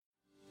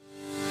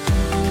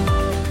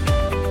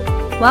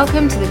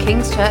Welcome to the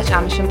King's Church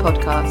Amersham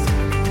podcast.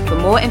 For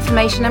more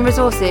information and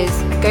resources,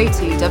 go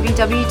to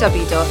www.kca.church.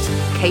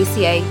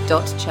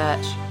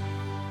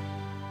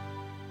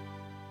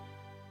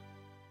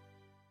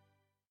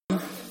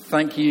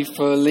 Thank you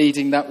for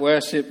leading that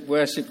worship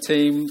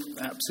team.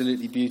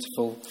 Absolutely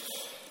beautiful.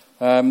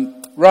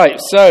 Right,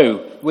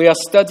 so we are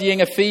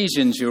studying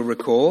Ephesians, you'll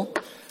recall.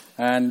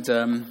 And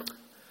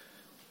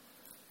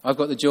I've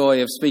got the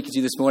joy of speaking to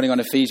you this morning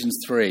on Ephesians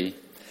 3,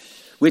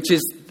 which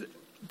is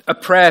a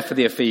prayer for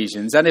the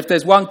Ephesians. And if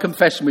there's one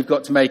confession we've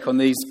got to make on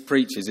these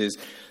preachers is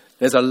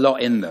there's a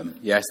lot in them.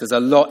 Yes, there's a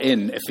lot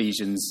in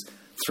Ephesians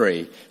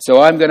 3.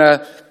 So I'm going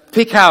to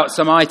pick out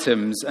some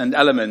items and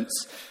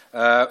elements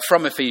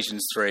from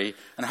Ephesians 3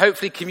 and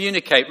hopefully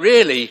communicate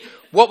really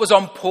what was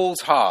on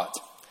Paul's heart.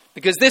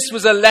 Because this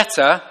was a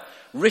letter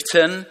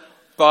written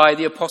by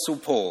the Apostle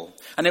Paul.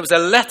 And it was a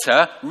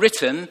letter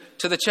written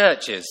to the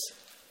churches.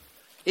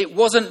 It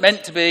wasn't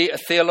meant to be a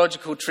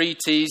theological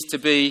treatise to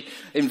be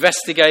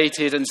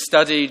investigated and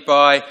studied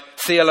by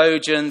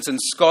theologians and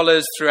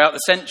scholars throughout the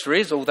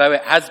centuries, although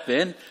it has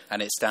been, and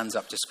it stands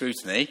up to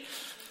scrutiny.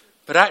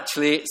 But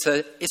actually, it's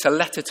a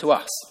letter to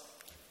us.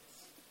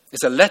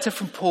 It's a letter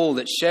from Paul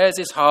that shares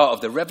his heart of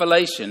the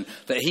revelation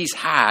that he's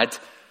had.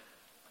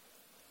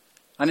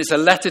 And it's a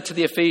letter to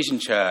the Ephesian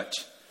church.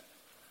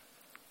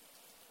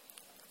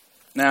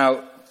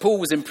 Now, Paul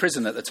was in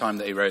prison at the time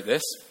that he wrote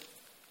this.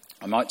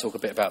 I might talk a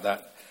bit about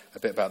that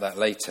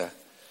later.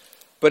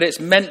 But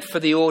it's meant for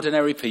the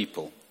ordinary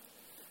people.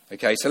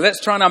 Okay, so let's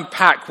try and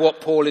unpack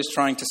what Paul is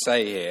trying to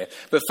say here.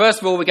 But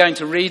first of all, we're going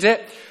to read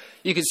it.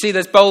 You can see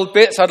there's bold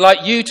bits. I'd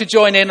like you to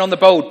join in on the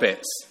bold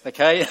bits,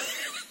 okay?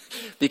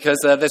 Because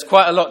there's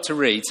quite a lot to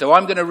read. So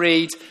I'm going to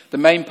read the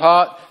main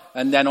part,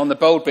 and then on the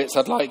bold bits,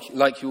 I'd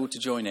like you all to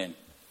join in.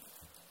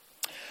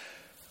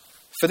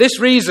 For this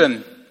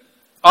reason,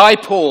 I,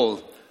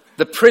 Paul,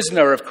 the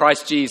prisoner of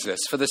Christ Jesus,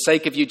 for the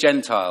sake of you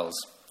Gentiles.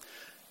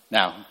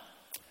 Now,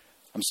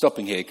 I'm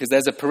stopping here because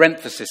there's a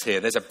parenthesis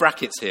here. There's a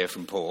brackets here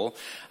from Paul.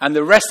 And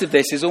the rest of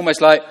this is almost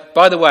like,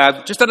 by the way,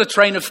 I've just had a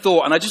train of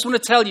thought and I just want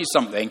to tell you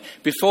something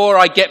before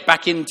I get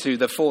back into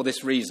the for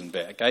this reason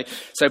bit, okay?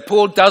 So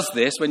Paul does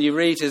this when you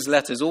read his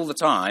letters all the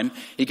time.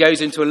 He goes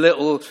into a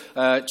little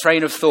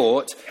train of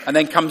thought and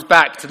then comes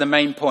back to the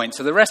main point.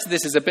 So the rest of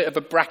this is a bit of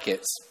a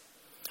brackets.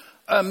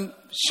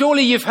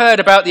 Surely you've heard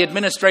about the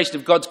administration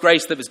of God's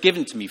grace that was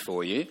given to me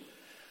for you.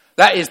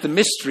 That is the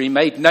mystery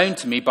made known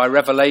to me by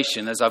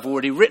revelation, as I've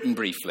already written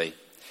briefly.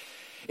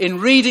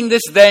 In reading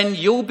this, then,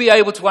 you'll be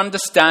able to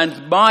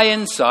understand my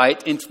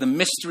insight into the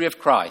mystery of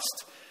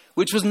Christ,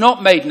 which was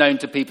not made known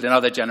to people in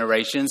other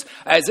generations,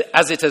 as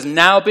it has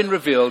now been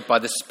revealed by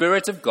the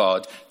Spirit of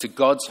God to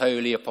God's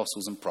holy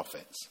apostles and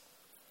prophets.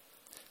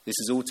 This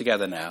is all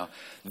together now.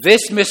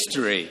 This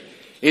mystery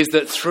is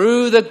that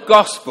through the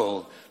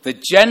gospel, the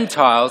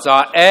Gentiles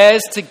are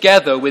heirs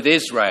together with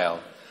Israel,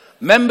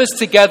 members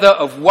together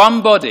of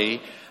one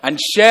body, and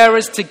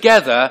sharers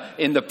together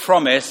in the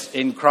promise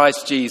in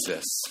Christ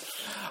Jesus.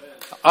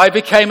 I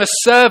became a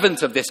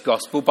servant of this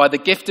gospel by the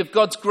gift of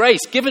God's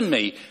grace given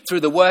me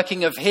through the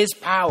working of his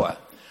power.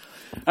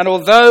 And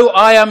although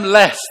I am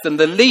less than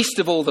the least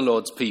of all the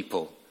Lord's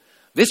people,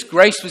 this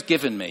grace was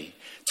given me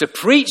to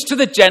preach to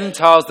the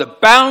Gentiles the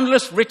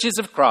boundless riches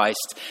of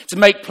Christ, to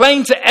make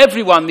plain to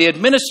everyone the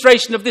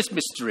administration of this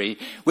mystery,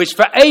 which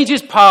for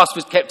ages past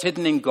was kept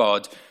hidden in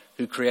God,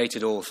 who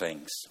created all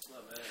things.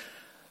 Amen.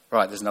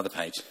 Right, there's another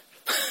page.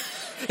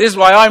 This is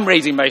why I'm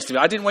reading most of it.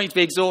 I didn't want you to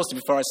be exhausted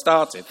before I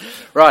started.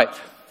 Right,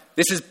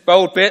 this is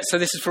bold bit, so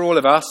this is for all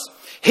of us.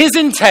 His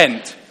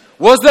intent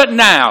was that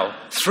now,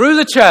 through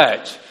the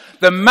church,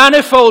 the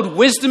manifold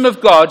wisdom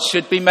of God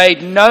should be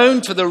made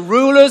known to the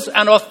rulers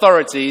and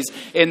authorities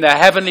in the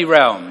heavenly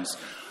realms,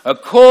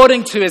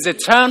 according to his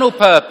eternal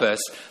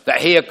purpose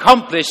that he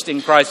accomplished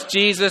in Christ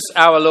Jesus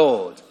our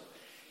Lord.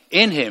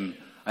 In him,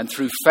 and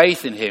through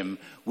faith in him,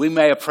 we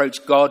may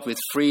approach God with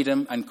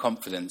freedom and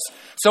confidence.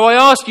 So I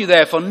ask you,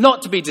 therefore,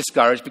 not to be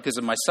discouraged because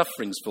of my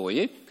sufferings for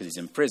you, because he's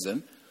in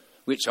prison,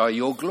 which are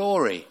your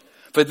glory.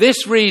 For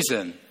this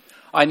reason,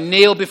 I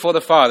kneel before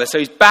the Father. So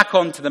he's back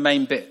on to the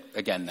main bit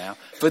again now.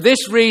 For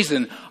this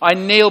reason, I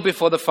kneel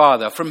before the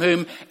Father, from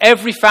whom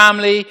every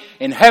family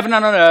in heaven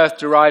and on earth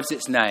derives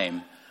its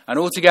name. And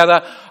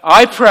altogether,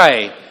 I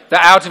pray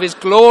that out of his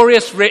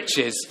glorious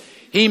riches,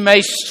 he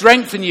may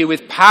strengthen you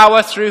with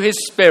power through his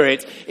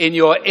Spirit in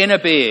your inner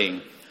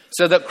being,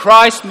 so that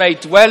Christ may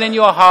dwell in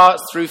your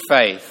hearts through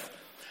faith.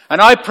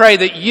 And I pray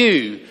that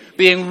you,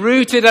 being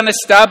rooted and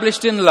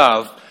established in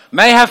love,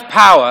 may have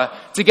power,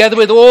 together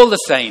with all the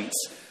saints,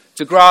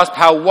 to grasp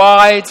how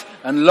wide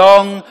and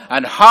long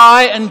and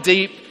high and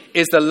deep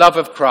is the love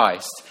of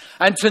Christ,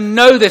 and to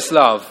know this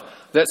love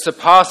that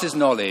surpasses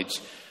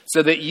knowledge,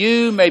 so that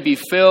you may be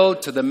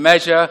filled to the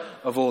measure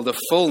of all the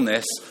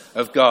fullness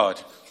of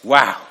God.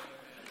 Wow.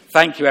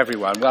 Thank you,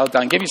 everyone. Well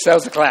done. Give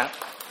yourselves a clap.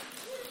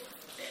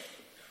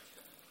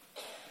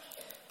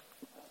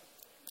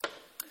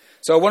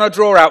 So I want to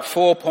draw out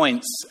 4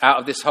 points out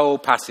of this whole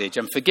passage.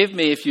 And forgive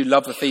me if you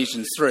love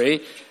Ephesians 3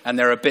 and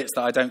there are bits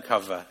that I don't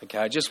cover. Okay,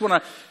 I just want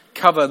to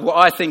cover what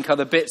I think are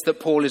the bits that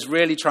Paul is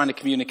really trying to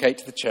communicate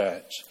to the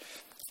church.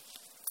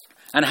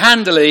 And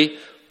handily,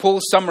 Paul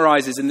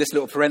summarizes in this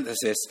little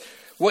parenthesis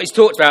what he's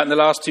talked about in the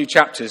last 2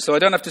 chapters. So I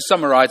don't have to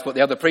summarize what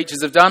the other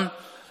preachers have done.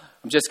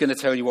 I'm just going to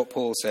tell you what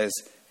Paul says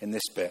in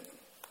this bit.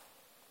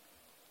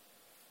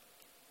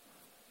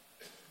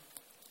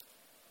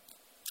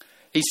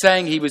 He's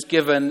saying he was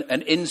given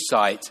an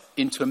insight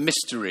into a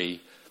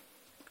mystery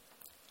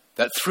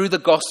that through the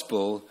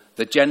gospel,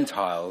 the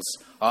Gentiles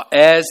are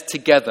heirs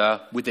together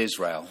with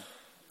Israel,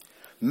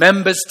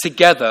 members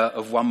together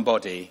of one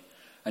body,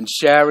 and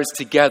sharers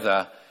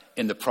together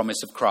in the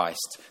promise of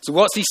Christ. So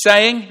what's he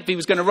saying? If he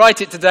was going to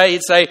write it today,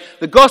 he'd say,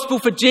 the gospel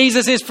for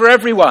Jesus is for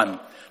everyone,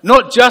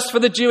 not just for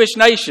the Jewish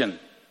nation.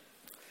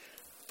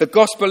 The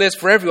gospel is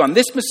for everyone.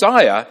 This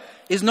Messiah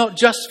is not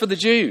just for the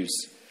Jews.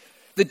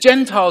 The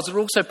Gentiles are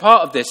also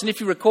part of this. And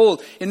if you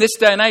recall, in this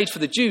day and age for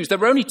the Jews, there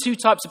were only 2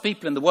 types of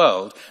people in the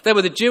world. There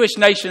were the Jewish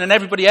nation and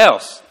everybody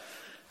else.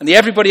 And the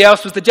everybody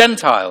else was the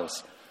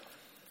Gentiles.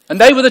 And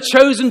they were the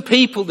chosen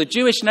people, the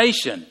Jewish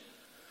nation.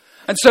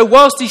 And so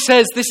whilst he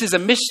says this is a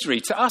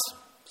mystery, to us,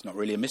 it's not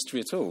really a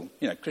mystery at all.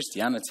 You know,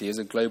 Christianity is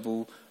a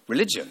global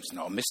religion. It's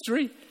not a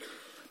mystery.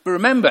 But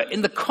remember,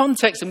 in the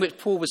context in which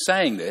Paul was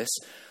saying this,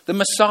 the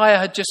Messiah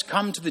had just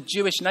come to the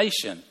Jewish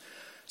nation.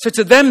 So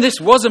to them, this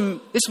was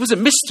a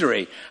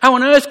mystery. How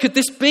on earth could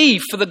this be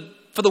for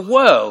the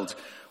world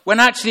when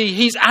actually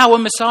he's our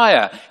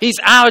Messiah, he's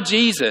our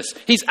Jesus,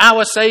 he's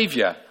our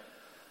Saviour?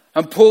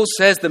 And Paul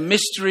says the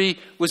mystery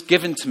was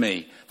given to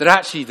me, that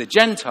actually the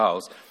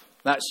Gentiles,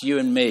 that's you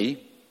and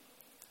me,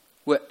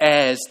 were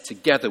heirs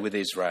together with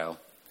Israel,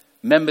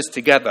 members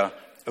together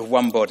of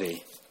one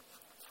body,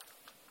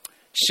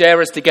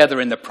 sharers together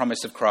in the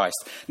promise of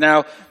Christ.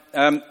 Now,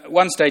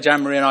 one stage,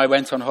 Anne-Marie and I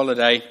went on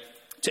holiday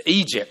to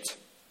Egypt.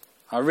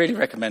 I really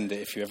recommend it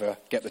if you ever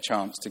get the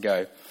chance to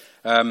go.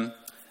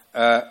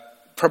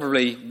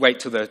 Probably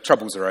wait till the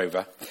troubles are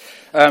over.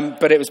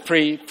 But it was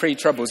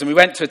pre-troubles. And we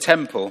went to a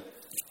temple.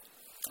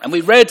 And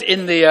we read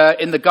in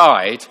the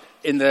guide,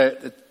 in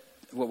the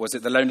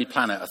Lonely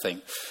Planet, I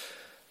think,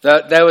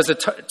 that there was a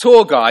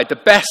tour guide,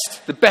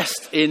 the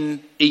best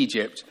in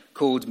Egypt,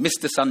 called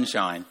Mr.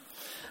 Sunshine.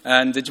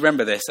 And did you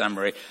remember this,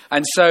 Anne-Marie?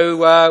 And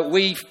so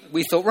we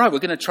thought, right, we're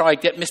going to try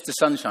get Mr.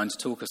 Sunshine to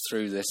talk us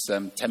through this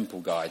temple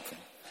guide thing.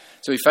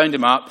 So we phoned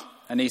him up,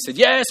 and he said,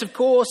 yes, of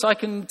course, I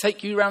can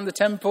take you around the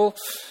temple.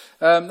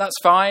 That's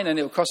fine, and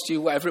it'll cost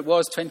you whatever it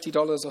was, $20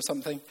 or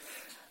something.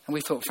 And we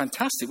thought,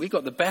 fantastic, we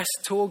got the best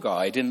tour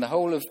guide in the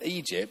whole of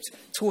Egypt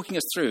talking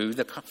us through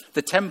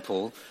the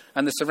temple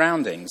and the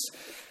surroundings.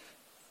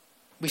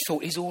 We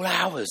thought, he's all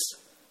ours.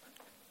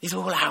 He's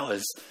all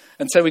ours.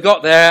 And so we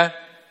got there,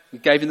 we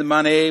gave him the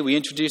money, we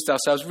introduced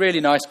ourselves,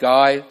 really nice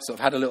guy, sort of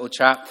had a little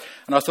chat.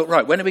 And I thought,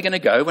 right, when are we going to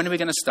go? When are we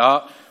going to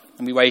start?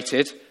 And we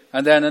waited.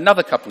 And then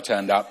another couple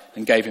turned up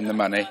and gave him the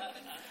money.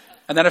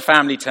 And then a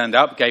family turned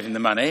up, gave him the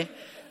money.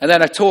 And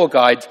then a tour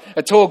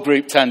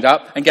group turned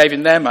up and gave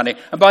him their money.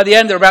 And by the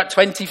end, there were about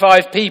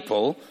 25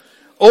 people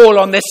all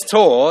on this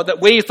tour that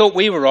we thought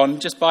we were on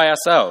just by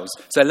ourselves.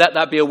 So let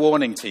that be a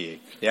warning to you.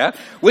 Yeah,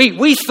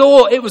 we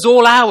thought it was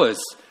all ours.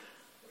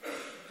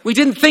 We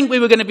didn't think we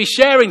were going to be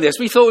sharing this.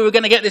 We thought we were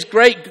going to get this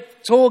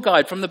great tour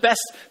guide from the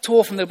best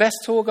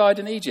tour guide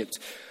in Egypt.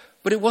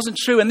 But it wasn't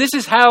true. And this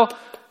is how...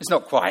 It's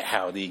not quite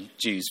how the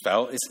Jews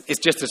felt. It's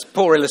just a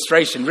poor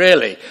illustration,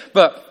 really.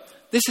 But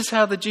this is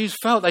how the Jews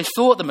felt. They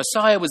thought the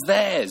Messiah was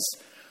theirs.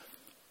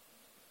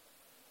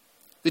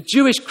 The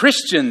Jewish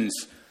Christians,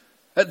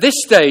 at this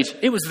stage,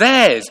 it was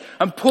theirs.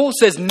 And Paul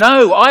says,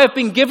 no, I have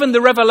been given the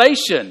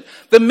revelation,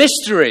 the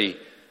mystery,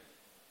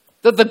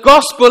 that the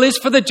gospel is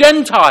for the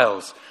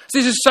Gentiles. So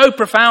this is so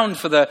profound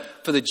for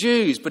the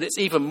Jews, but it's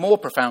even more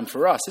profound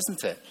for us,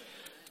 isn't it?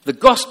 The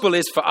gospel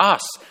is for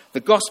us. The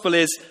gospel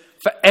is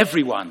for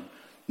everyone.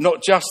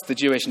 Not just the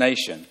Jewish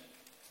nation.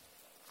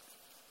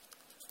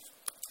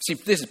 See,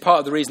 this is part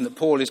of the reason that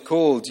Paul is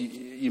called,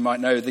 you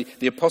might know,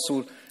 the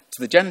apostle to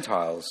the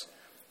Gentiles.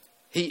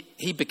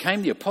 He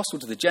became the apostle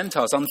to the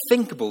Gentiles,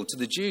 unthinkable to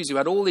the Jews who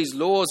had all these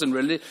laws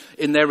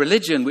in their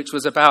religion, which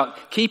was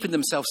about keeping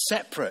themselves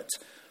separate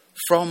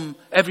from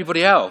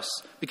everybody else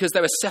because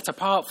they were set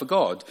apart for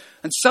God.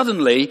 And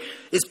suddenly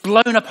it's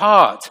blown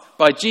apart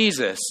by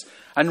Jesus,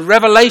 and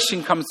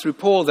revelation comes through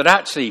Paul that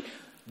actually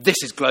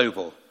this is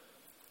global.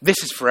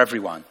 This is for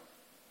everyone.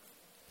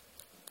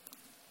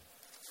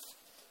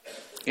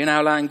 In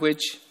our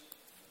language,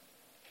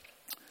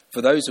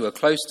 for those who are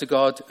close to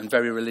God and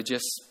very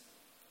religious,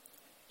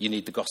 you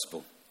need the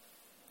gospel.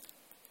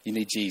 You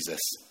need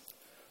Jesus.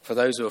 For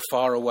those who are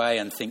far away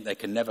and think they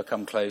can never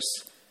come close,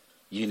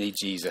 you need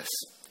Jesus.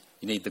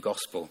 You need the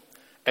gospel.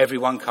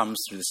 Everyone comes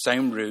through the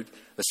same route,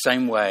 the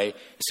same way.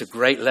 It's a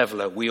great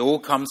leveler. We all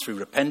come through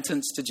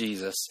repentance to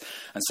Jesus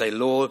and say,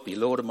 Lord, be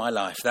Lord of my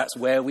life. That's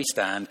where we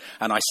stand.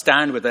 And I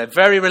stand with the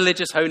very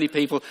religious, holy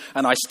people,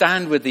 and I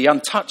stand with the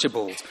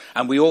untouchables.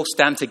 And we all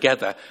stand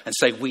together and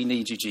say, we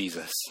need you,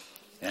 Jesus.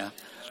 Yeah,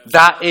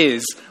 that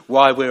is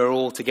why we're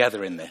all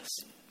together in this.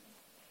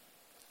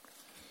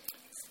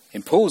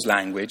 In Paul's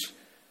language,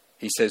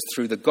 He says,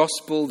 through the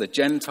gospel, the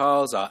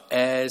Gentiles are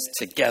heirs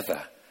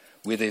together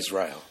with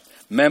Israel,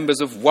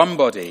 members of one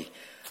body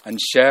and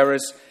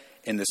sharers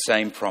in the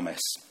same promise.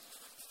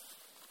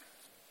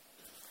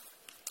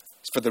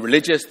 It's for the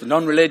religious, the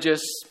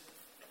non-religious,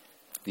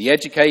 the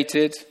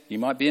educated. You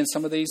might be in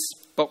some of these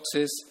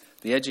boxes.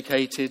 The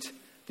educated,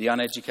 the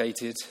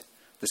uneducated,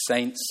 the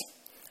saints,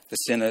 the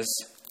sinners.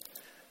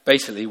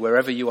 Basically,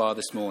 wherever you are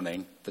this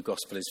morning, the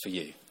gospel is for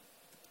you.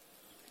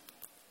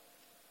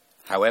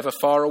 However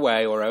far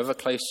away or however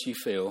close you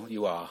feel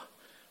you are,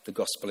 the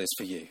gospel is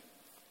for you.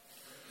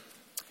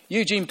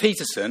 Eugene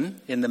Peterson,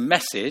 in The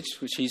Message,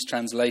 which he's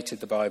translated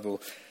the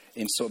Bible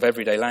in sort of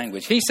everyday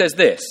language, he says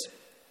this: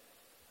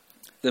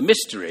 the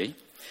mystery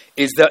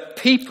is that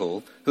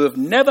people who have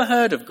never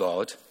heard of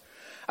God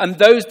and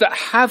those that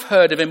have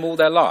heard of him all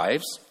their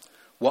lives,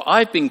 what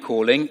I've been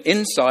calling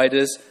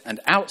insiders and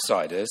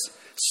outsiders,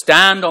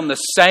 stand on the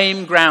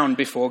same ground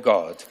before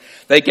God.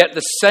 They get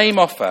the same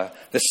offer,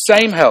 the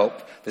same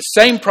help, the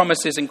same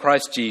promises in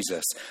Christ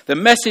Jesus. The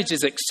message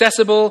is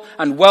accessible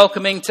and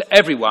welcoming to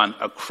everyone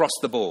across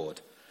the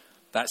board.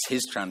 That's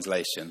his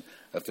translation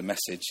of the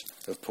message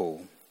of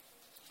Paul.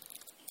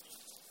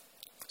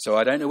 So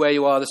I don't know where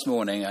you are this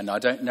morning, and I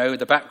don't know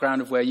the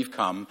background of where you've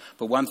come,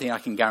 but one thing I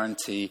can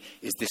guarantee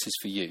is this is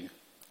for you.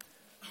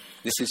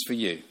 This is for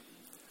you.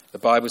 The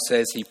Bible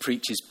says he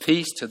preaches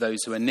peace to those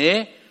who are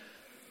near,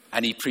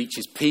 and he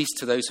preaches peace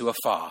to those who are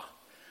far.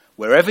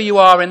 Wherever you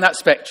are in that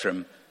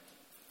spectrum,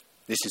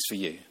 this is for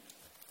you,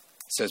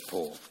 says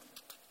Paul.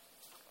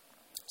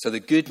 So the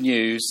good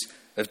news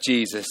of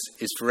Jesus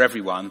is for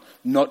everyone,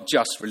 not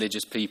just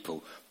religious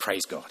people.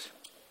 Praise God.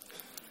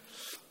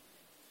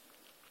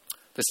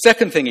 The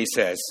second thing he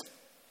says,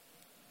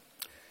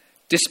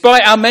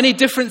 despite our many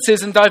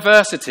differences and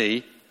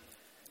diversity,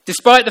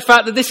 despite the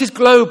fact that this is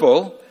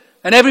global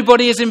and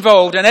everybody is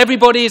involved and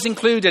everybody is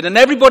included and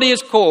everybody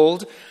is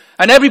called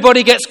and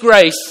everybody gets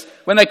grace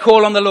when they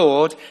call on the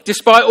Lord,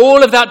 despite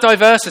all of that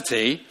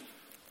diversity,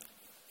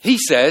 he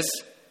says,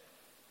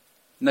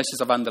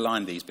 notice I've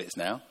underlined these bits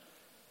now,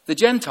 the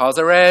Gentiles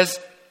are heirs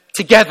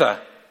together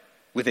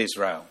with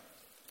Israel.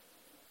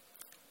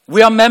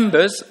 We are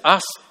members,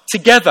 us,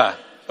 together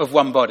of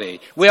one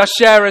body. We are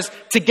sharers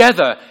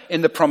together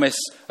in the promise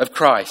of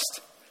Christ.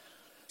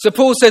 So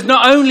Paul says,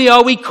 not only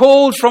are we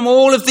called from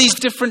all of these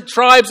different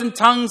tribes and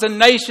tongues and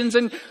nations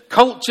and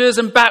cultures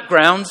and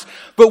backgrounds,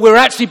 but we're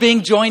actually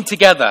being joined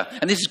together.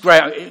 And this is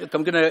great.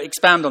 I'm going to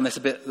expand on this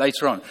a bit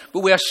later on.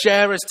 But we are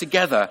sharers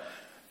together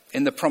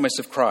in the promise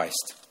of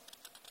Christ.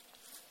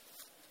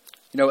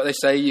 You know what they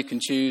say? You can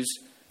choose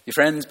your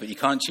friends, but you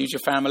can't choose your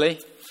family.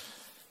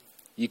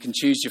 You can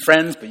choose your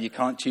friends, but you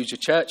can't choose your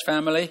church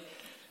family.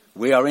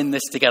 We are in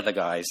this together,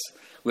 guys.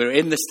 We're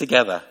in this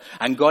together.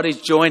 And God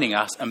is joining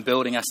us and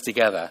building us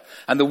together.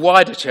 And the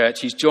wider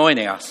church is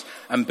joining us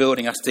and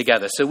building us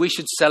together. So we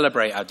should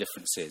celebrate our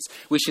differences.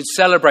 We should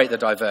celebrate the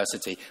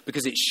diversity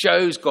because it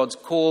shows God's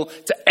call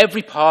to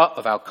every part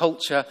of our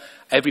culture,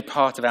 every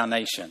part of our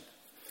nation.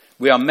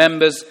 We are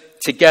members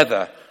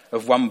together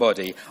of one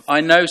body.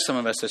 I know some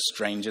of us are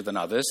stranger than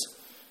others.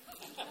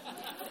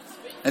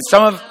 And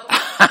some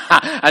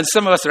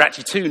of us are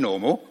actually too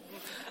normal.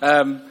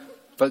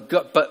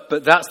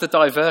 But that's the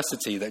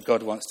diversity that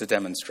God wants to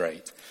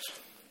demonstrate.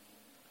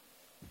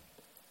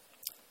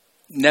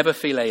 Never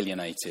feel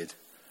alienated.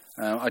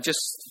 I just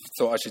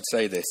thought I should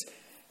say this.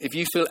 If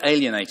you feel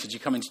alienated, you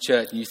come into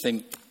church and you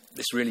think,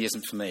 this really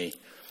isn't for me.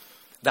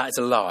 That is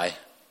a lie.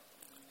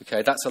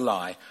 Okay, that's a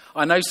lie.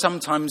 I know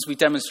sometimes we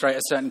demonstrate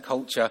a certain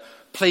culture.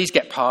 Please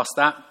get past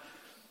that.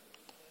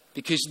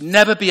 Because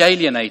never be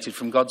alienated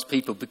from God's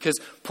people. Because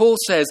Paul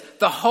says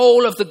the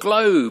whole of the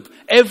globe,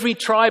 every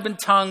tribe and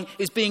tongue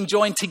is being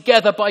joined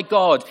together by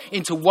God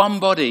into one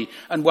body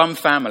and one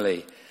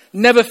family.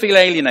 Never feel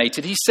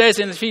alienated. He says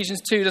in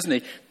Ephesians 2, doesn't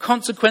he?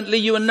 Consequently,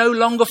 you are no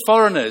longer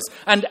foreigners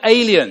and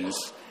aliens,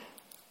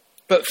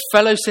 but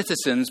fellow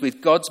citizens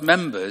with God's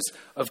members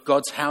of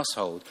God's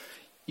household.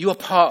 You are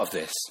part of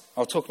this.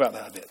 I'll talk about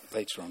that a bit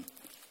later on.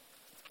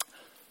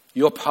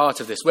 You're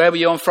part of this. Where were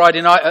you on Friday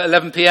night at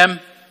 11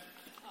 p.m?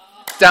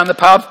 Down the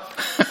pub?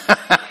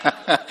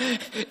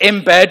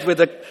 In bed with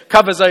the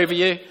covers over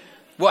you?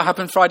 What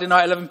happened Friday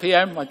night at 11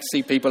 p.m? I can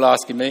see people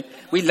asking me.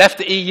 We left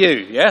the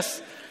EU,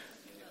 yes?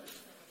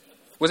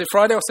 Was it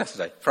Friday or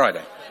Saturday?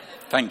 Friday.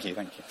 Thank you.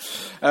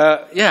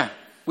 Yeah,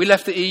 we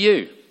left the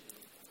EU.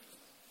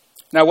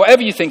 Now,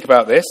 whatever you think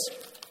about this,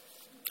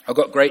 I've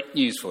got great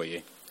news for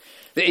you.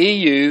 The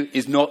EU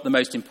is not the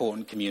most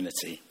important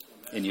community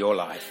in your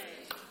life.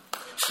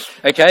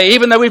 Okay,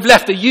 even though we've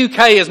left, the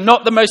UK is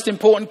not the most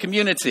important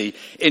community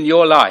in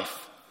your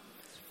life.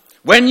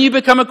 When you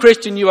become a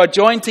Christian, you are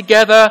joined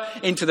together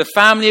into the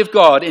family of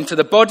God, into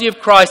the body of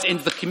Christ,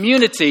 into the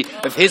community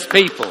of his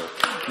people.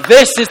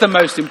 This is the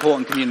most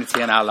important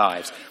community in our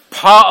lives.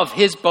 Part of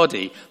his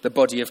body, the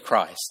body of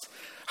Christ.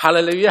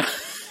 Hallelujah.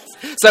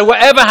 So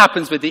whatever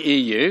happens with the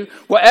EU,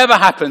 whatever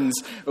happens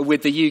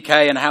with the UK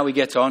and how we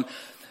get on,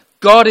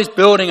 God is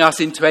building us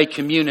into a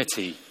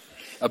community,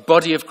 a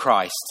body of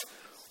Christ,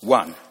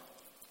 one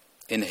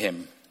in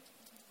him.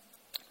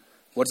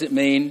 What does it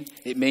mean?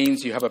 It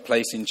means you have a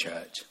place in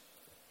church.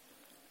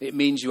 It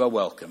means you are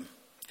welcome,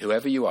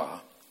 whoever you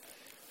are.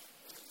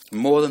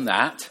 More than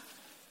that,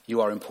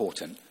 you are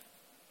important.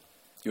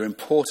 You're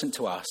important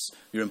to us.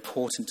 You're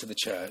important to the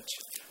church.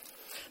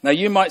 Now,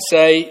 you might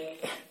say,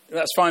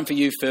 that's fine for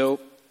you, Phil,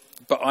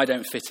 but I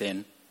don't fit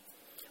in.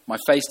 My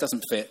face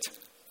doesn't fit.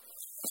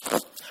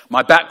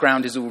 My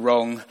background is all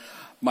wrong.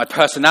 My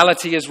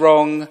personality is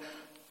wrong.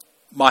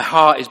 My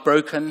heart is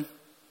broken.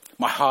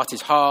 My heart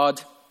is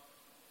hard.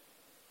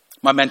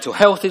 My mental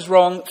health is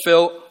wrong.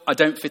 Phil, I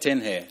don't fit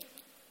in here.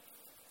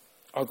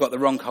 I've got the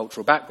wrong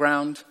cultural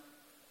background.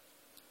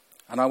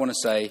 And I want to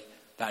say,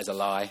 that is a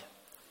lie.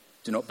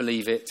 Do not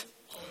believe it.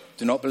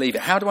 Do not believe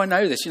it. How do I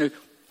know this?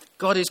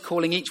 God is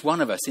calling each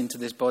one of us into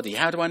this body.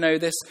 How do I know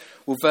this?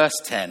 Well, verse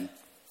 10.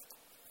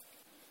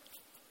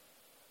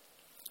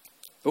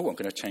 Oh, I'm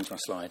going to change my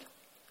slide.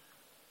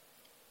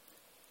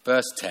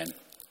 Verse 10.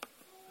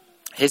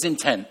 His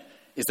intent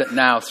is that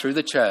now, through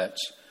the church,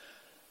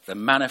 the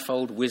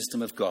manifold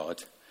wisdom of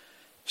God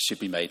should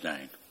be made known.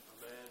 Amen.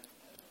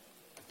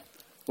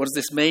 What does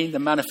this mean, the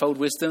manifold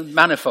wisdom?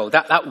 Manifold,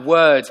 that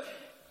word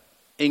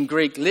in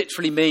Greek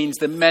literally means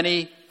the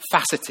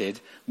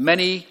many-faceted,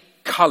 many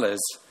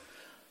colours,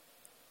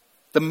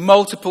 the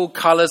multiple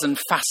colours and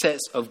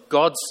facets of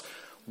God's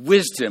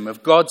wisdom,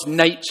 of God's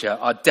nature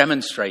are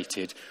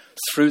demonstrated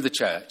through the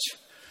church.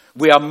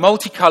 We are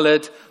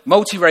multicoloured,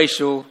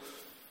 multiracial,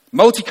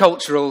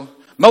 multicultural,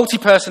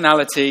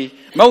 multi-personality,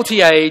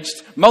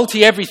 multi-aged,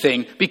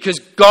 multi-everything, because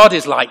God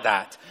is like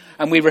that,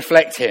 and we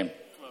reflect him.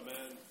 Amen.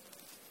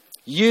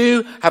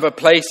 You have a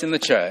place in the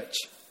church.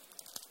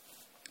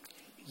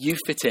 You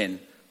fit in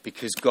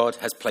because God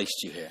has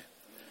placed you here.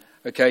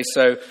 Okay,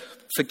 so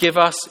forgive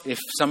us if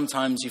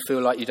sometimes you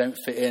feel like you don't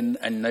fit in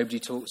and nobody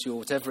talks to you or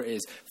whatever it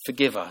is.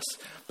 Forgive us,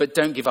 but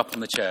don't give up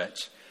on the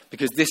church,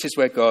 because this is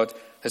where God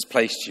has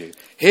placed you.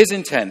 His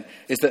intent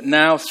is that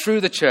now,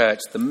 through the church,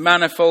 the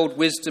manifold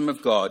wisdom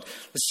of God,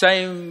 the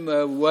same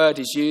word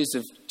is used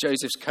of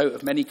Joseph's coat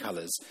of many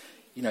colours.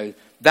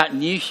 That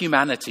new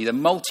humanity, the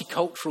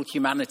multicultural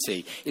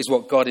humanity, is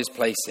what God is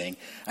placing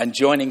and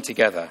joining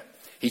together.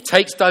 He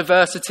takes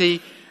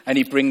diversity and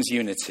he brings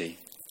unity.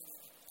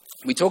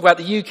 We talk about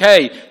the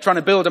UK trying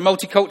to build a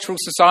multicultural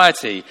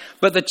society,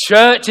 but the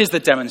church is the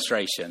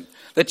demonstration.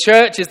 The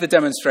church is the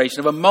demonstration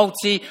of a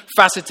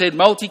multifaceted,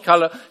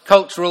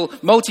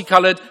 multicultural,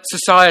 multicoloured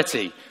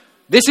society.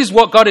 This is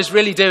what God is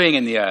really doing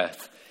in the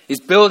earth, is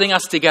building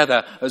us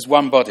together as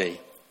one body.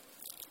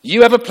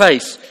 You have a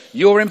place.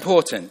 You're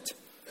important.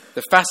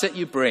 The facet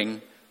you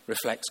bring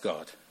reflects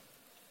God.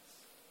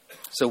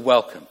 So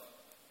welcome.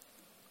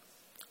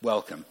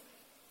 Welcome,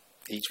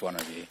 each one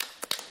of you.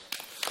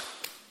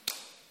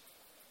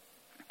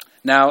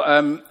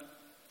 Now,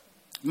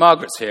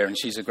 Margaret's here, and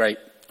she's a great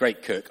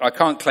cook. I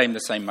can't claim the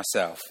same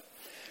myself.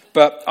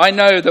 But I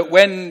know that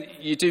when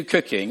you do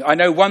cooking, I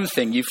know one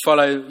thing, you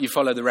follow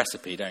the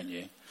recipe, don't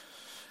you?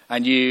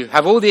 And you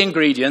have all the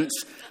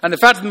ingredients. And the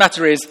fact of the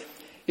matter is,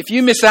 if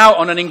you miss out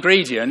on an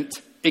ingredient,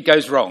 it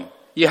goes wrong.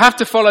 You have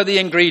to follow the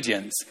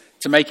ingredients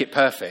to make it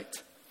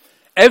perfect.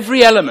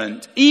 Every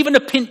element, even a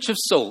pinch of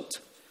salt,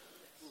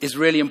 is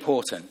really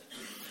important.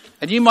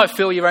 And you might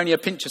feel you're only a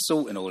pinch of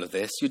salt in all of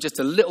this. You're just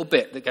a little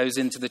bit that goes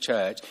into the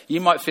church. You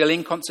might feel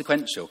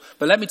inconsequential.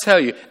 But let me tell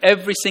you,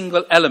 every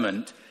single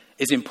element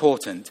is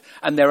important.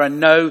 And there are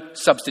no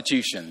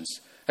substitutions.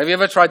 Have you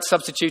ever tried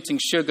substituting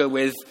sugar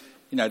with,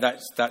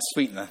 that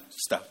sweetener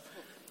stuff?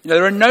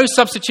 There are no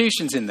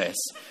substitutions in this.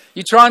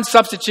 You try and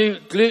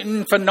substitute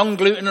gluten for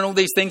non-gluten and all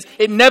these things.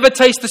 It never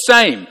tastes the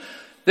same.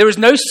 There is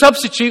no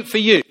substitute for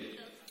you.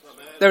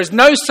 There is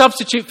no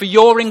substitute for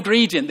your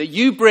ingredient that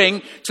you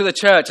bring to the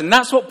church. And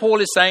that's what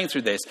Paul is saying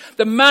through this.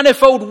 The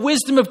manifold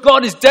wisdom of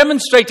God is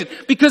demonstrated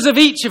because of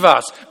each of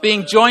us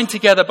being joined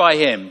together by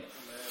him.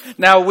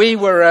 Now, we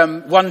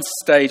were, one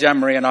stage,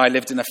 Anne-Marie and I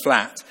lived in a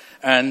flat.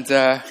 And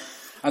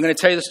I'm going to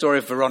tell you the story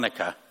of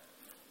Veronica.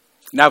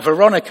 Now,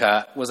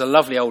 Veronica was a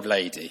lovely old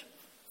lady.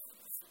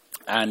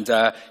 And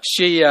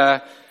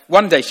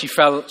one day she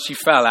fell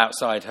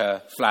outside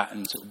her flat,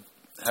 and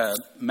her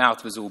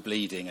mouth was all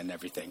bleeding and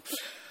everything.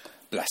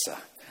 Bless her.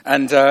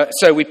 And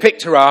so we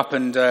picked her up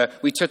and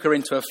we took her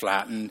into her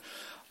flat and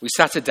we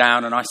sat her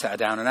down, and I sat her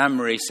down, and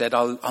Anne-Marie said,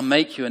 I'll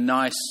make you a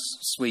nice,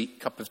 sweet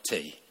cup of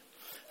tea.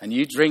 And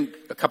you drink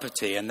a cup of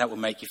tea and that will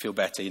make you feel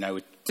better.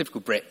 We're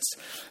typical Brits.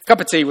 A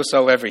cup of tea will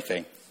solve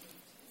everything.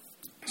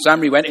 So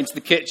Anne-Marie went into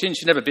the kitchen.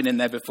 She'd never been in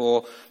there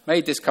before,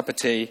 made this cup of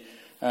tea,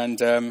 and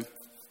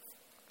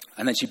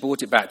then she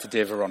brought it back to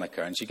dear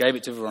Veronica, and she gave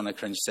it to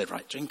Veronica, and she said,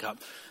 right, drink up.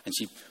 And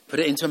she put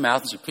it into her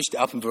mouth, and she pushed it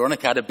up, and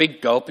Veronica had a big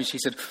gulp, and she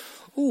said,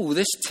 oh,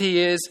 this tea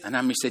is, and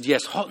Anne-Marie said,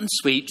 yes, hot and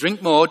sweet,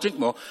 drink more.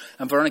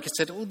 And Veronica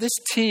said, oh, this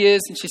tea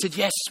is, and she said,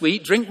 yes,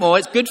 sweet, drink more,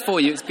 it's good for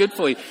you,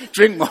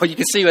 drink more. You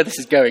can see where this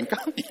is going,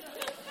 can't you?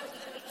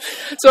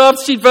 So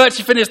after she'd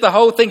virtually finished the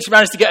whole thing, she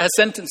managed to get her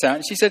sentence out,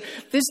 and she said,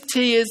 this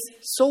tea is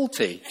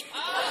salty.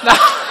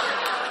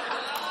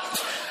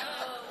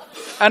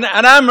 And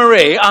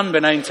Anne-Marie,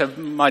 unbeknown to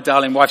my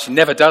darling wife, she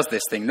never does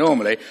this thing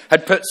normally,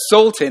 had put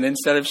salt in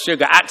instead of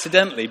sugar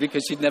accidentally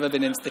because she'd never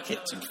been into the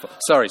kitchen before.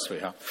 Sorry,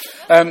 sweetheart.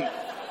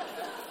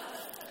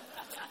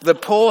 The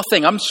poor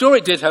thing. I'm sure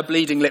it did her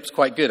bleeding lips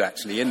quite good,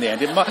 actually, in the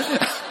end. It might,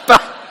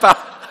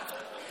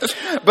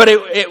 but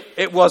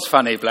it was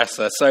funny, bless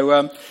her.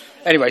 So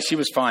anyway, she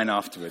was fine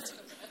afterwards.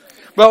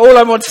 Well, all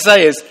I want to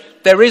say is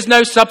there is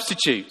no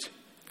substitute.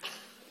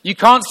 You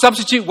can't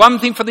substitute one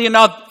thing for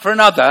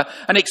another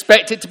and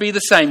expect it to be the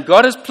same.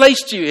 God has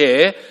placed you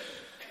here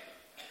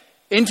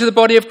into the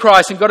body of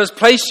Christ, and God has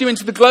placed you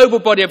into the global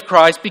body of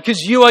Christ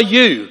because you are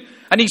you,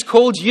 and he's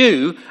called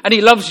you, and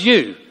he loves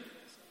you.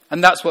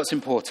 And that's what's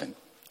important.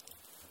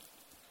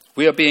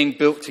 We are being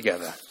built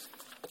together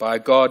by a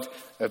God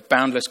of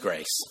boundless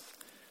grace.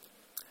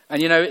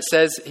 And it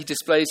says he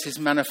displays his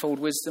manifold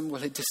wisdom.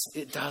 Well,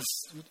 it does.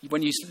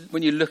 When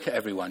you look at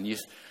everyone, you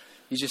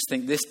just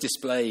think this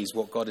displays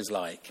what God is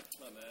like.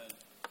 Amen.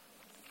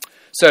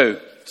 So,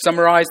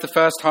 summarize the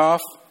first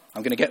half.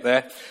 I'm going to get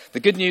there. The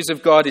good news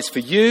of God is for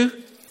you.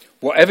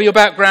 Whatever your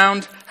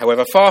background,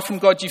 however far from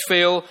God you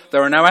feel,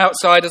 there are no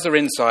outsiders or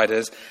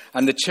insiders,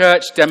 and the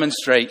church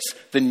demonstrates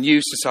the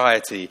new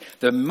society,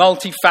 the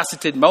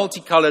multifaceted,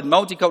 multicoloured,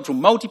 multicultural,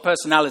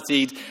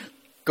 multi-personalitied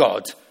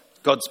God's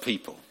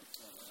people.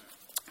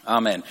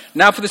 Amen.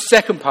 Now for the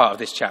second part of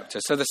this chapter.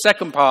 So the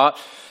second part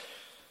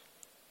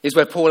is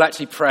where Paul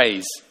actually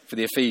prays for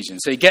the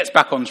Ephesians. So he gets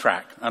back on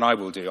track, and I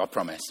will do, I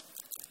promise.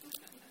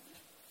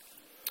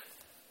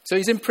 So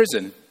he's in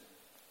prison.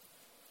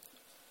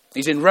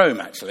 He's in Rome,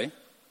 actually,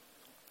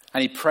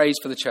 and he prays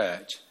for the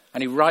church.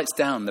 And he writes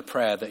down the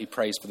prayer that he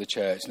prays for the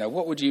church. Now,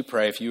 what would you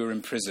pray if you were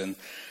in prison?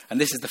 And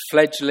this is the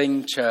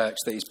fledgling church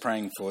that he's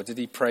praying for. Did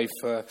he pray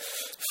for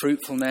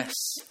fruitfulness?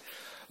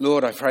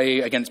 Lord, I pray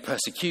against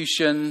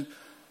persecution.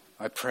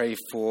 I pray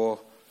for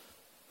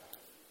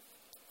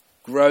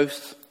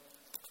growth.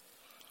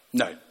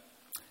 No.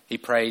 He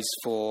prays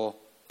for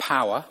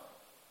power,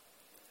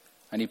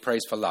 and he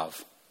prays for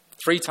love.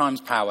 3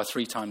 times power,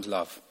 3 times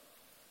love.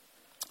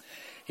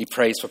 He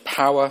prays for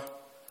power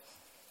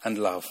and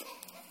love.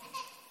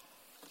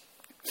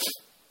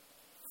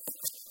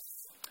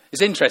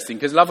 It's interesting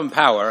because love and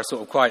power are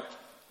sort of quite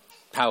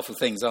powerful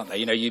things, aren't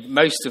they?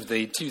 Most of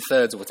the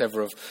 2/3 or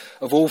whatever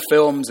of all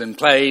films and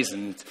plays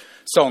and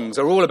songs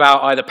are all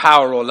about either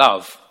power or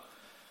love.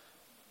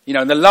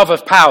 And the love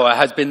of power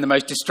has been the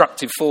most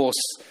destructive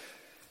force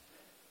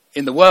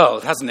in the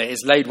world, hasn't it?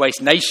 It's laid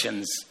waste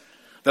nations.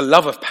 The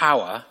love of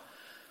power,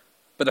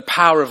 but the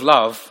power of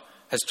love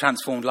has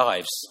transformed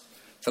lives.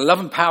 So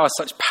love and power are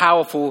such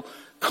powerful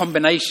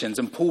combinations,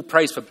 and Paul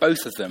prays for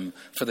both of them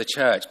for the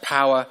church,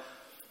 power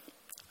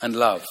and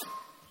love.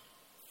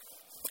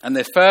 And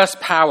the first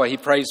power he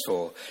prays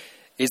for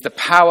is the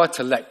power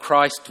to let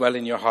Christ dwell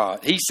in your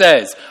heart. He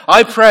says,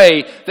 I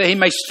pray that he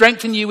may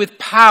strengthen you with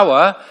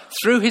power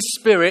through his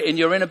Spirit in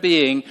your inner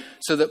being,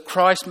 so that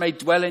Christ may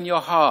dwell in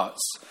your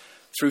hearts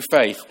through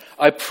faith.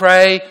 I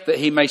pray that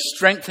he may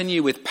strengthen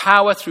you with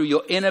power through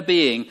your inner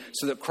being,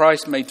 so that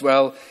Christ may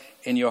dwell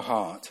in your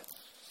heart.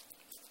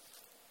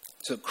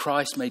 So that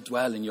Christ may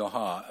dwell in your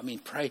heart.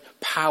 Pray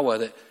power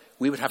that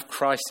we would have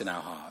Christ in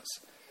our hearts.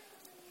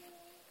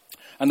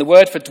 And the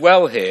word for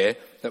dwell here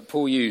that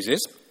Paul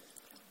uses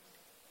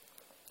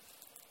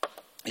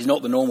is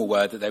not the normal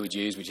word that they would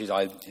use, which is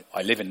I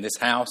live in this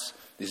house,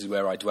 this is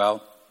where I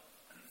dwell.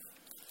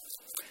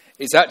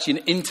 It's actually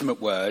an intimate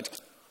word,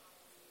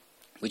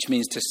 which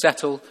means to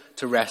settle,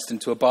 to rest, and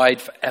to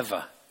abide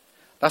forever.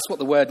 That's what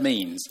the word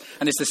means.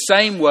 And it's the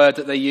same word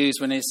that they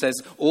use when it says,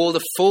 all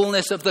the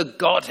fullness of the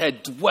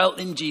Godhead dwelt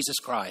in Jesus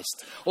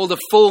Christ. All the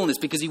fullness,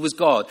 because he was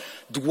God,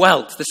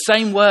 dwelt. The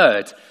same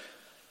word.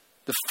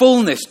 The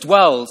fullness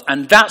dwells.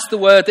 And that's the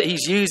word that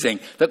he's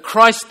using. That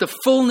Christ, the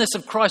fullness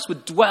of Christ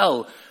would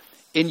dwell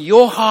in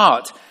your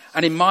heart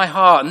and in my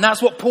heart. And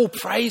that's what Paul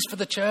prays for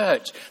the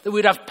church. That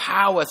we'd have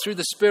power through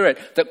the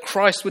Spirit. That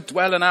Christ would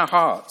dwell in our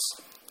hearts.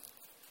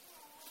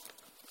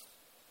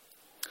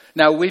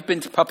 Now, we've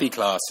been to puppy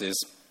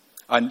classes,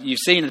 and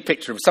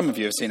some of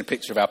you have seen a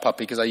picture of our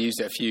puppy because I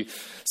used it a few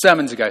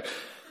sermons ago.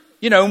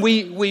 And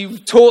we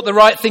taught the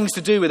right things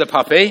to do with a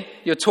puppy.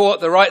 You're taught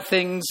the right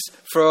things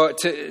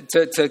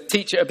to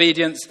teach it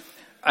obedience,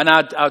 and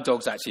our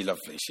dog's actually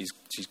lovely.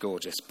 She's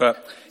gorgeous.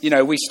 But,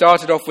 we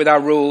started off with our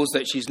rules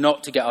that she's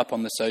not to get up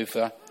on the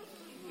sofa.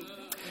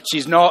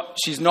 She's not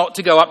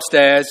to go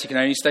upstairs. She can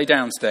only stay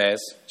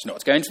downstairs. She's not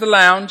to go into the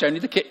lounge, only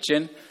the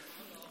kitchen.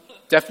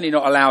 Definitely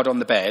not allowed on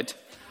the bed.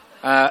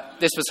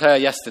 This was her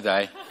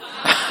yesterday.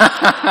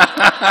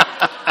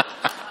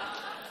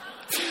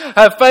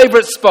 Her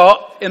favourite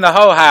spot in the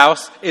whole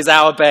house is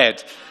our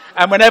bed.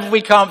 And whenever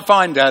we can't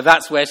find her,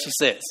 that's where she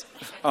sits.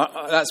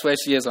 That's where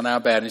she is on our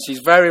bed. And she's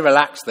very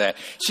relaxed there.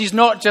 She's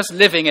not just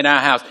living in our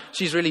house.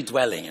 She's really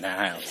dwelling in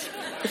our house.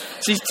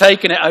 She's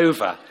taken it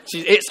over.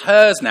 It's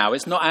hers now.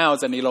 It's not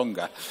ours any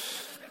longer.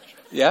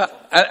 Yeah.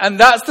 And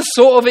that's the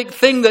sort of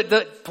thing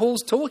that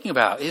Paul's talking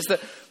about, is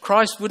that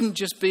Christ wouldn't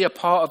just be a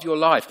part of your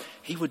life.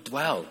 He would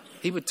dwell.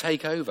 He would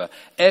take over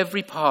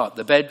every part,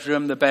 the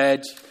bedroom, the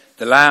bed,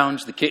 the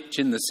lounge, the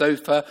kitchen, the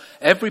sofa,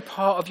 every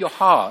part of your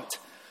heart,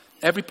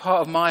 every part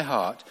of my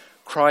heart,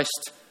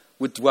 Christ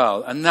would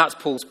dwell. And that's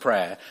Paul's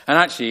prayer. And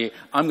actually,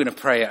 I'm going to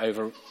pray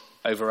it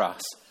over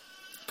us,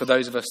 for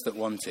those of us that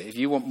want it. If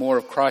you want more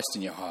of Christ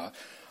in your heart,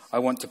 I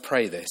want to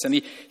pray this. And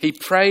he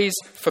prays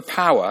for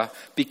power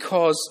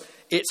because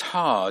it's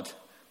hard,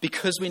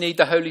 because we need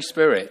the Holy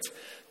Spirit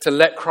to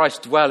let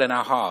Christ dwell in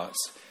our hearts.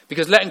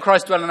 Because letting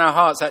Christ dwell in our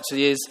hearts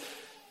actually is,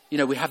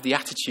 we have the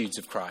attitudes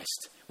of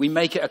Christ. We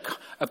make it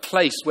a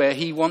place where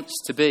he wants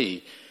to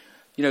be.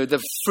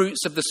 The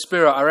fruits of the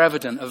Spirit are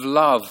evident of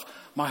love.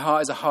 My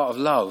heart is a heart of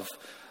love,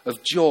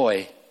 of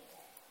joy,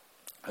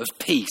 of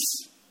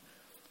peace.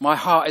 My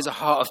heart is a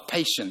heart of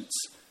patience.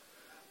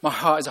 My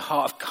heart is a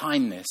heart of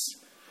kindness,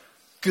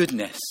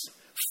 goodness,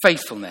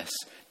 faithfulness,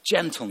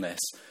 gentleness,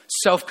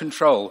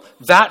 self-control.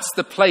 That's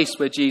the place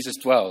where Jesus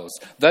dwells.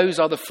 Those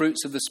are the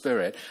fruits of the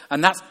Spirit.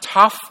 And that's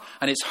tough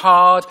and it's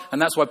hard.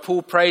 And that's why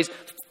Paul prays,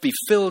 be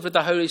filled with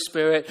the Holy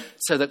Spirit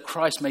so that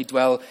Christ may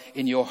dwell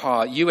in your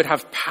heart. You would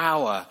have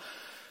power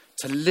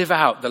to live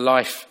out the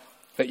life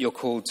that you're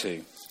called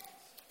to.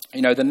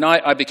 The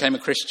night I became a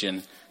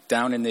Christian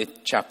down in the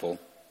chapel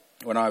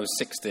when I was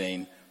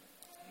 16.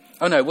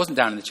 Oh, no, it wasn't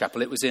down in the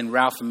chapel. It was in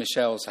Ralph and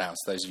Michelle's house,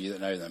 those of you that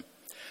know them.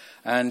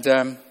 And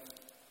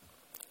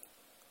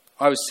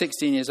I was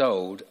 16 years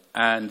old,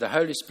 and the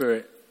Holy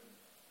Spirit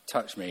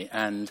touched me,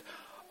 and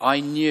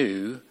I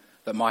knew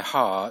that my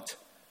heart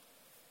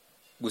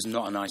was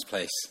not a nice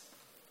place.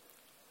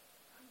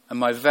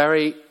 And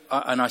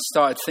I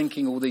started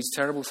thinking all these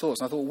terrible thoughts.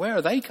 And I thought, where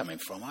are they coming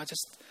from?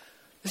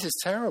 This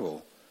is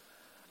terrible.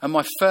 And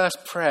my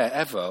first prayer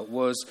ever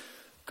was,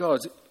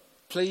 God,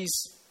 please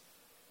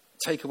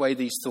take away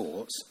these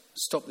thoughts,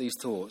 stop these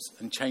thoughts,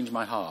 and change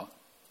my heart.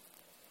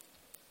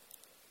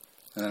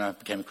 And then I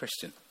became a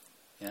Christian.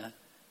 Yeah.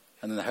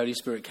 And then the Holy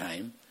Spirit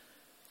came.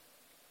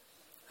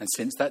 And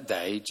since that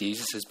day,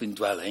 Jesus has been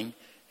dwelling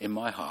in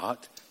my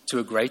heart to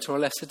a greater or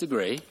lesser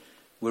degree.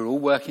 We're all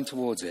working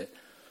towards it.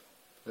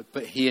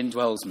 But he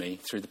indwells me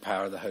through the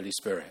power of the Holy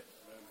Spirit.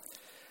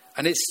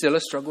 And it's still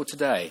a struggle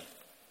today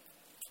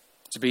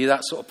to be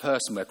that sort of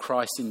person where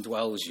Christ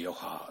indwells your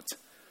heart.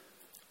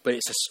 But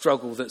it's a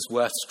struggle that's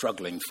worth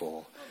struggling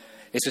for.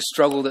 It's a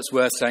struggle that's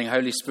worth saying,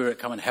 Holy Spirit,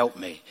 come and help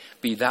me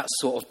be that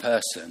sort of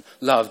person.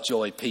 Love,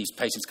 joy, peace,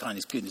 patience,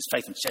 kindness, goodness,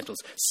 faithfulness, gentleness,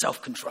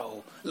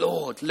 self-control.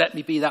 Lord, let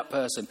me be that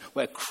person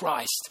where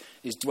Christ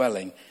is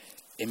dwelling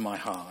in my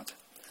heart.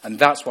 And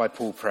that's why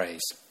Paul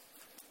prays.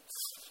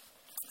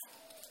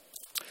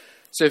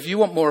 So if you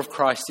want more of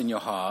Christ in your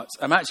heart,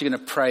 I'm actually going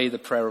to pray the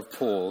prayer of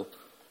Paul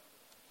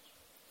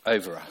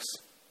over us.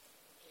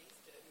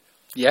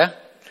 Yeah?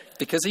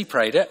 Because he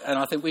prayed it, and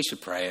I think we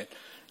should pray it.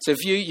 So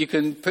if you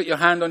can put your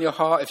hand on your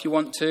heart if you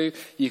want to.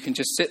 You can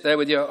just sit there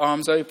with your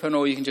arms open,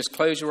 or you can just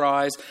close your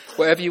eyes,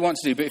 whatever you want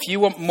to do. But if you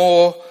want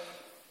more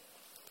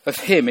of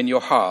him in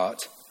your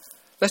heart,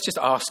 let's just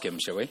ask him,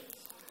 shall we?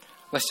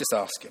 Let's just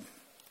ask him.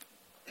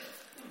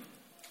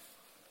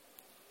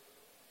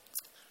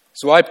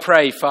 So I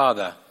pray,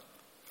 Father,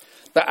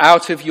 that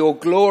out of your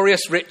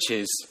glorious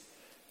riches,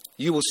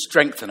 you will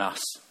strengthen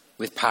us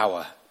with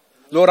power.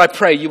 Lord, I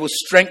pray you will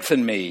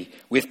strengthen me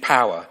with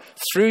power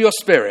through your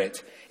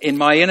Spirit in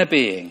my inner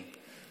being,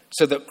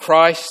 so that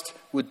Christ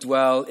would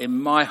dwell in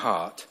my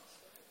heart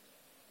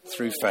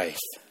through faith.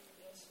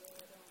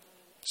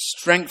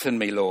 Strengthen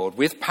me, Lord,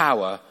 with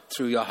power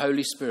through your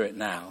Holy Spirit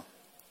now,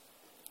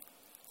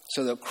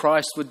 so that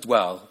Christ would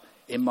dwell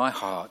in my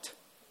heart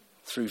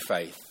through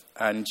faith.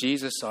 And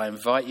Jesus, I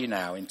invite you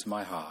now into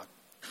my heart.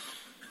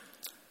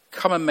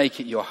 Come and make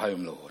it your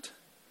home, Lord.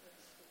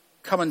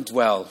 Come and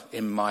dwell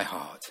in my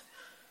heart.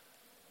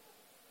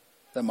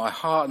 That my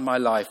heart and my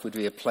life would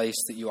be a place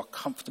that you are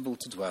comfortable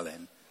to dwell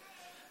in.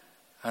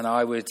 And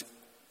I would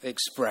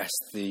express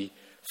the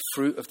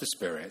fruit of the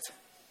Spirit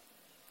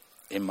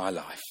in my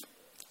life.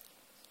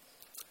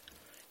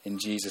 In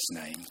Jesus'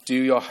 name, do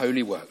your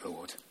holy work,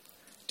 Lord.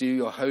 Do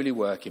your holy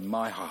work in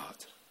my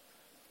heart.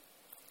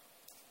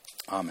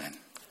 Amen.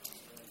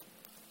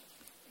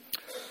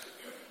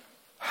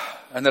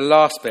 And the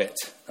last bit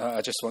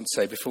I just want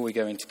to say before we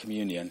go into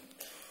communion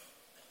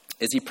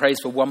is he prays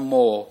for one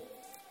more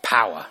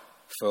power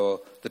for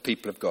the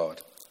people of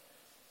God.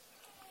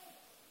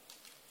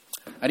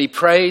 And he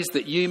prays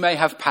that you may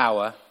have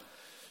power,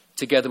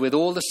 together with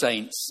all the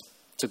saints,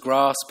 to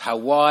grasp how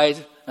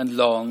wide and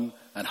long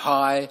and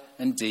high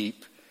and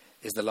deep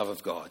is the love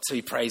of God. So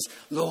he prays,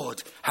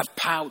 Lord, have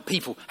power,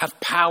 people, have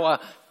power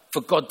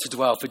for God to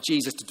dwell, for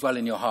Jesus to dwell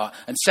in your heart.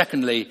 And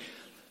secondly,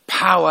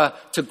 power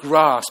to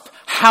grasp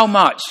how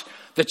much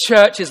the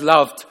church is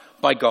loved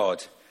by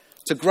God.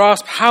 To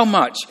grasp how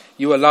much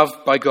you are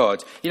loved by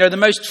God. You know, the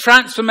most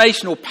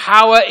transformational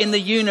power in the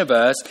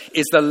universe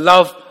is the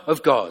love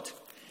of God.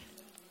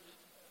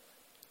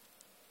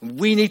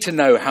 We need to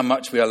know how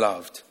much we are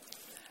loved.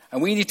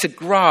 And we need to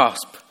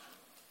grasp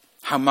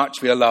how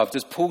much we are loved.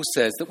 As Paul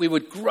says, that we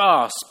would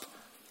grasp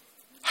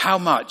how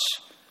much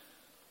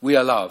we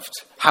are loved.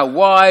 How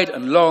wide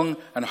and long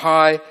and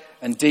high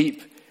and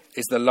deep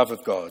is the love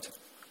of God.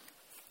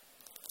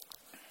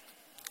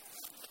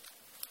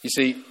 You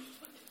see,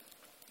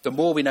 the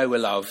more we know we're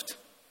loved,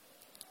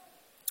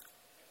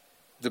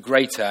 the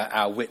greater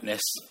our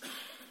witness,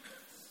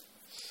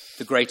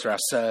 the greater our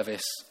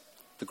service,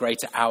 the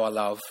greater our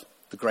love,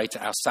 the greater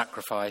our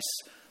sacrifice,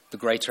 the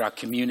greater our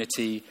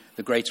community,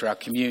 the greater our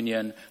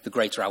communion, the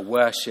greater our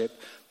worship.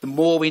 The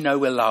more we know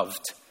we're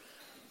loved,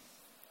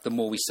 the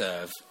more we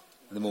serve,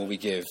 the more we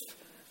give,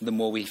 the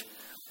more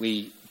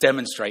we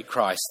demonstrate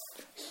Christ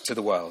to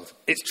the world.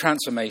 It's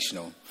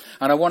transformational.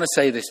 And I want to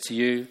say this to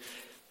you,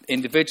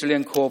 individually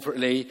and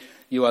corporately,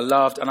 you are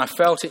loved. And I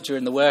felt it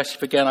during the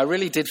worship again. I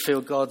really did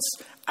feel God's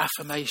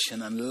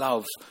affirmation and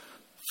love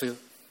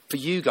for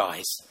you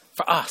guys,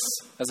 for us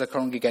as a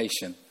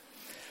congregation.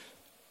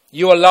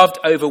 You are loved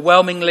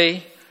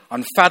overwhelmingly,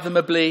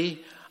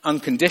 unfathomably,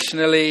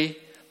 unconditionally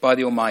by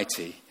the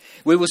Almighty.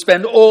 We will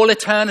spend all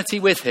eternity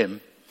with him,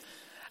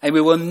 and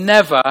we will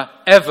never,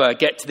 ever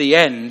get to the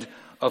end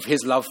of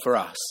his love for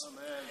us.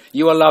 Amen.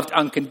 You are loved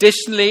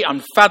unconditionally,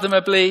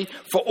 unfathomably,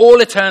 for all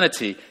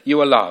eternity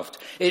you are loved.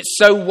 It's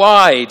so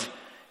wide,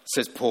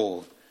 says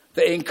Paul,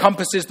 that it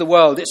encompasses the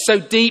world. It's so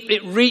deep,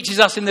 it reaches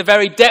us in the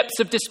very depths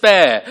of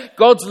despair.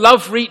 God's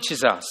love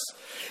reaches us.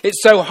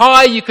 It's so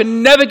high, you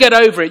can never get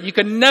over it. You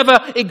can never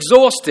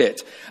exhaust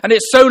it. And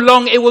it's so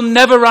long, it will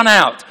never run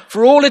out.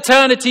 For all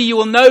eternity, you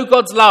will know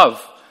God's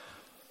love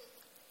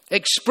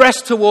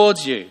expressed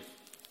towards you.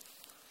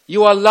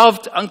 You are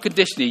loved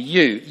unconditionally.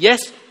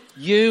 Yes,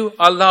 you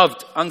are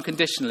loved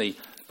unconditionally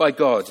by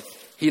God.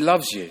 He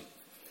loves you.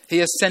 He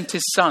has sent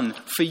his son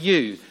for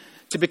you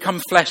to become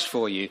flesh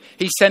for you.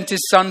 He sent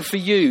his son for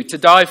you to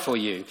die for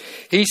you.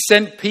 He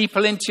sent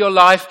people into your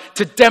life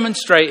to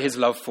demonstrate his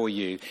love for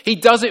you. He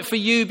does it for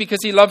you because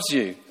he loves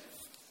you.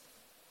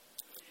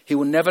 He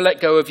will never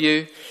let go of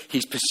you.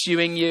 He's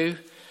pursuing you.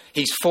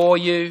 He's for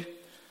you.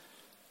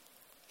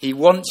 He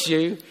wants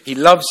you. He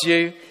loves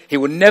you. He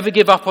will never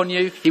give up on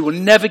you. He will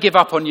never give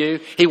up on you.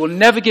 He will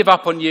never give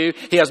up on you.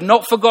 He has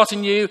not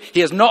forgotten you. He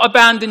has not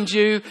abandoned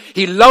you.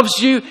 He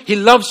loves you. He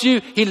loves you.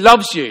 He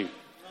loves you.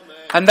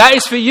 And that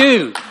is for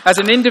you as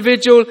an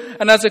individual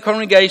and as a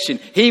congregation.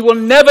 He will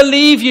never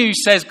leave you,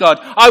 says God.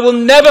 I will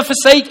never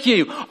forsake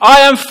you.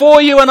 I am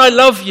for you and I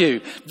love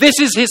you. This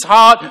is his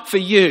heart for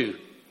you.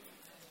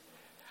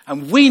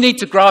 And we need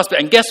to grasp it.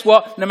 And guess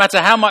what? No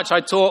matter how much I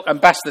talk and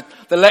bash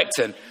the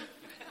lectern,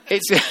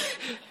 it's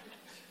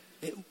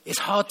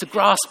hard to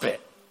grasp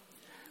it.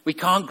 We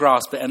can't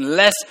grasp it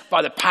unless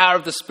by the power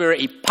of the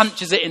Spirit he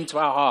punches it into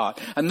our heart.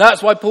 And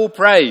that's why Paul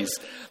prays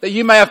that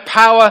you may have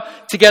power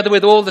together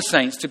with all the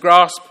saints to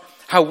grasp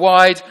how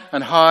wide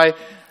and high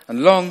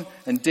and long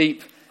and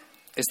deep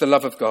is the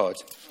love of God.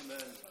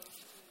 Amen.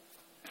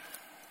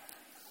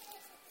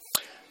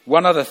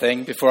 One other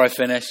thing before I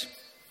finish,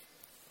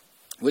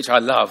 which I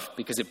love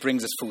because it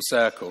brings us full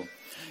circle,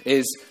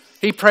 is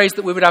he prays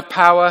that we would have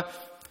power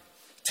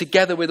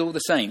together with all the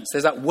saints.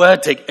 There's that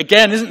word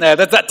again, isn't there?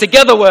 There's that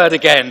together word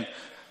again.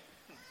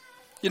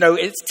 You know,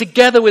 it's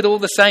together with all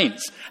the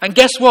saints. And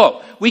guess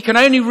what? We can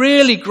only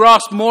really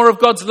grasp more of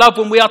God's love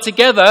when we are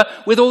together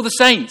with all the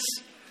saints.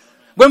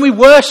 When we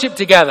worship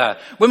together,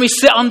 when we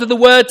sit under the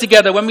word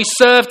together, when we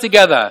serve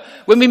together,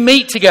 when we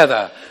meet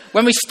together,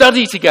 when we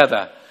study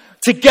together.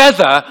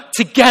 Together,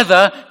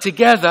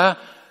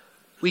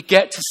 we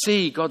get to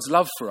see God's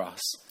love for us.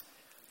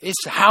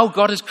 It's how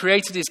God has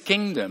created his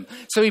kingdom.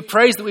 So he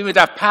prays that we would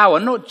have power,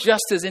 not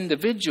just as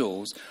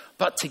individuals,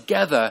 but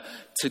together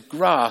to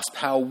grasp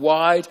how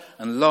wide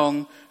and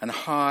long and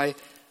high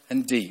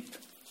and deep.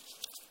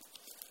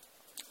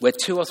 Where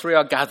two or three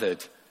are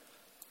gathered,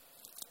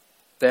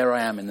 there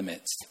I am in the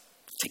midst.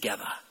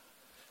 Together.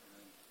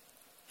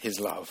 His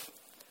love.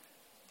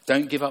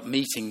 Don't give up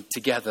meeting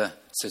together,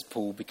 says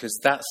Paul, because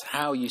that's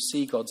how you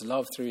see God's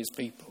love through his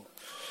people.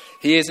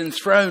 He is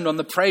enthroned on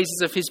the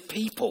praises of his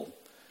people.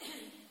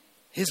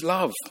 His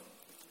love.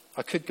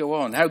 I could go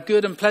on. How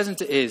good and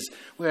pleasant it is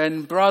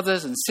when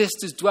brothers and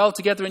sisters dwell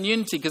together in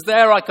unity, because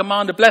there I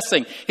command a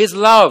blessing. His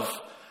love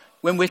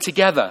when we're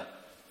together.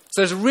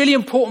 So there's a really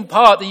important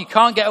part that you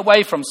can't get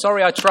away from.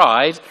 Sorry, I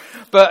tried.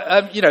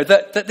 But,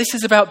 that this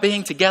is about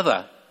being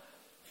together.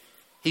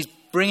 He's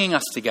bringing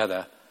us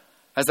together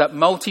as that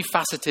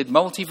multifaceted,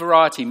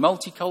 multi-variety,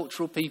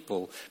 multicultural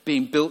people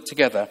being built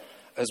together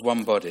as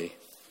one body.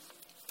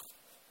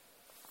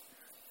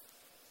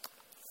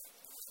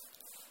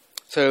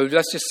 So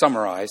let's just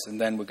summarize, and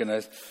then I'm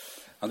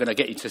going to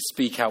get you to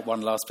speak out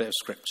one last bit of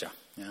scripture.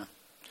 Yeah.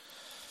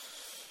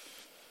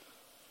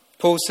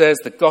 Paul says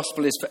the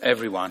gospel is for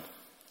everyone.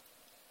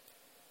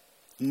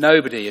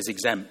 Nobody is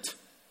exempt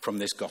from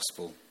this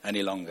gospel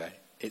any longer.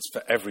 It's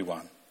for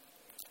everyone.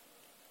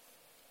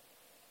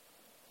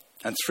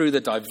 And through the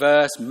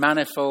diverse,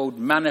 manifold,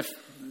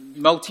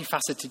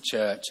 multifaceted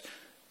church,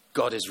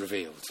 God is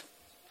revealed.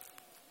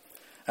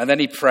 And then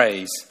he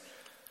prays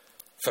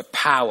for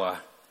power,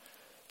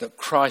 that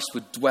Christ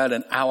would dwell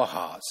in our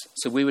hearts,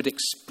 so we would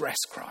express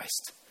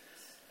Christ.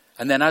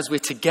 And then as we're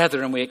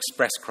together and we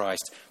express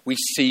Christ, we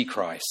see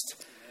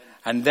Christ.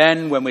 And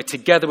then when we're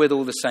together with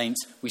all the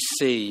saints, we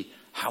see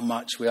how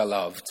much we are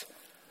loved.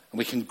 And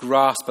we can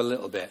grasp a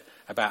little bit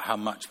about how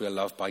much we are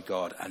loved by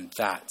God, and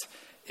that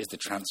is the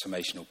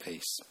transformational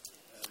piece.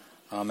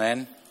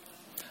 Amen.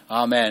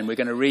 Amen. We're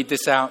going to read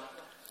this out.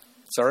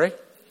 Sorry?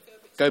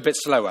 Go a bit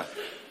slower.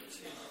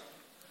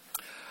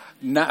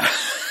 Now,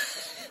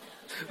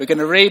 we're going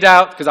to read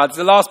out, because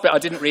the last bit I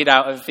didn't read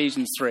out of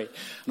Ephesians 3,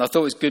 and I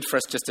thought it was good for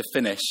us just to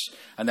finish,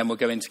 and then we'll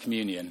go into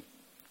communion.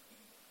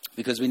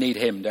 Because we need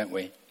him, don't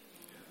we?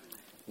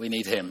 We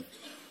need him.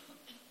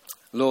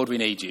 Lord, we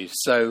need you.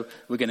 So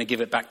we're going to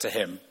give it back to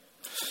him.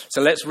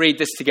 So let's read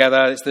this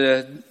together. It's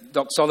the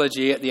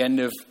doxology at the end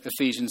of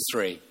Ephesians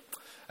 3.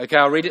 Okay,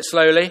 I'll read it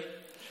slowly.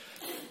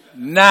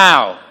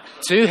 Now,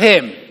 to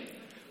him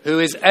who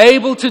is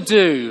able to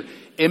do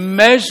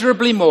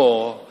immeasurably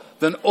more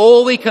than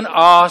all we can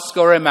ask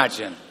or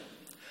imagine,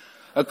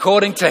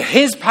 according to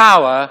his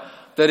power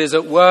that is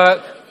at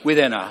work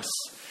within us.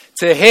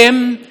 To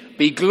him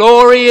be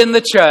glory in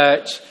the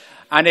church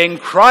and in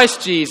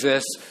Christ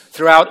Jesus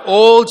throughout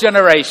all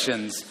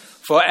generations,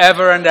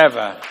 forever and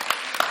ever.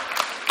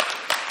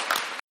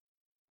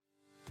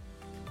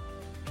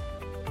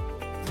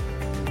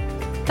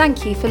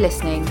 Thank you for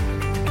listening.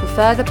 For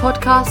further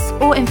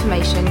podcasts or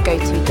information, go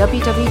to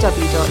www.kca.church.